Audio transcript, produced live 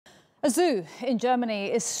A zoo in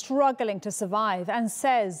Germany is struggling to survive and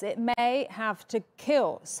says it may have to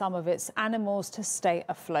kill some of its animals to stay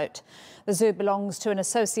afloat. The zoo belongs to an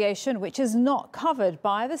association which is not covered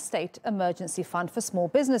by the State Emergency Fund for Small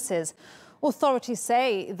Businesses. Authorities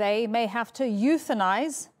say they may have to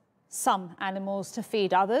euthanize some animals to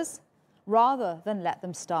feed others rather than let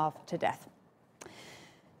them starve to death.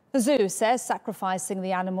 The zoo says sacrificing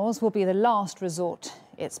the animals will be the last resort.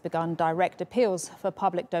 It's begun direct appeals for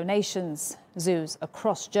public donations. Zoos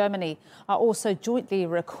across Germany are also jointly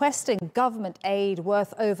requesting government aid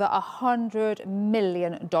worth over $100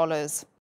 million.